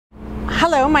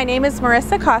Hello, my name is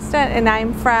Marissa Costa and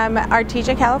I'm from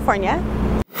Artesia, California.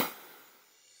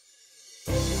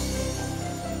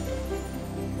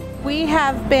 We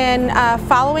have been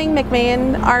following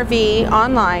McMahon RV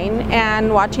online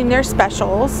and watching their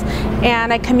specials,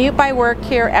 and I commute by work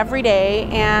here every day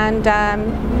and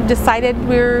decided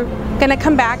we're going to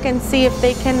come back and see if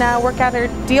they can work out a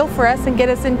deal for us and get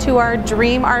us into our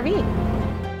dream RV.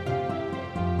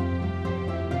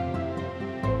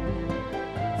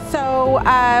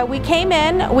 So we came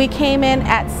in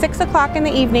at 6 o'clock in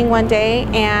the evening one day,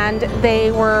 and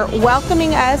they were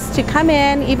welcoming us to come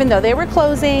in even though they were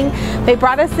closing. They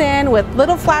brought us in with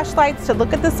little flashlights to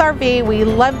look at this RV. We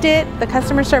loved it. The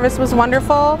customer service was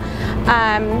wonderful.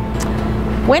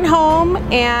 Went home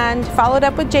and followed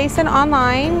up with Jason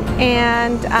online,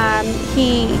 and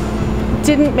he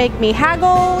didn't make me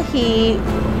haggle. He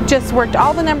just worked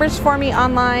all the numbers for me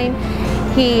online.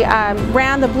 He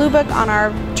ran the blue book on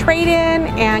our trade-in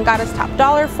and got us top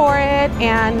dollar for it,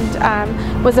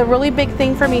 and was a really big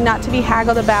thing for me not to be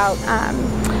haggled about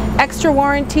extra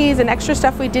warranties and extra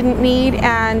stuff we didn't need.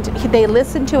 And they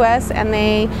listened to us, and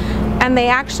they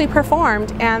actually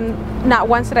performed, and not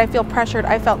once did I feel pressured.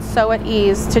 I felt so at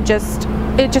ease to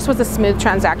it just was a smooth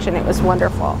transaction. It was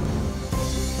wonderful.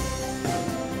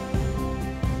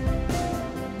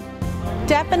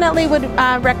 Definitely would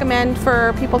recommend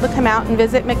for people to come out and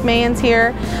visit McMahon's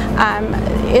here.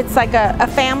 It's like a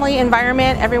family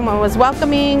environment. Everyone was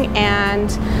welcoming and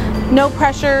no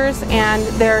pressures, and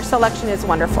their selection is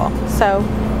wonderful. So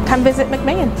come visit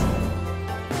McMahon's.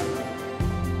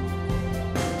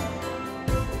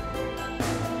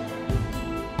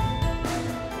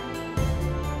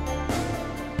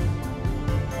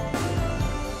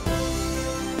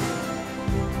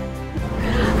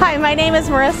 Hi, my name is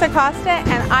Marissa Costa,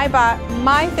 and I bought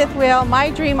my fifth wheel, my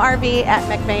dream RV at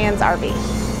McMahon's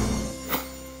RV.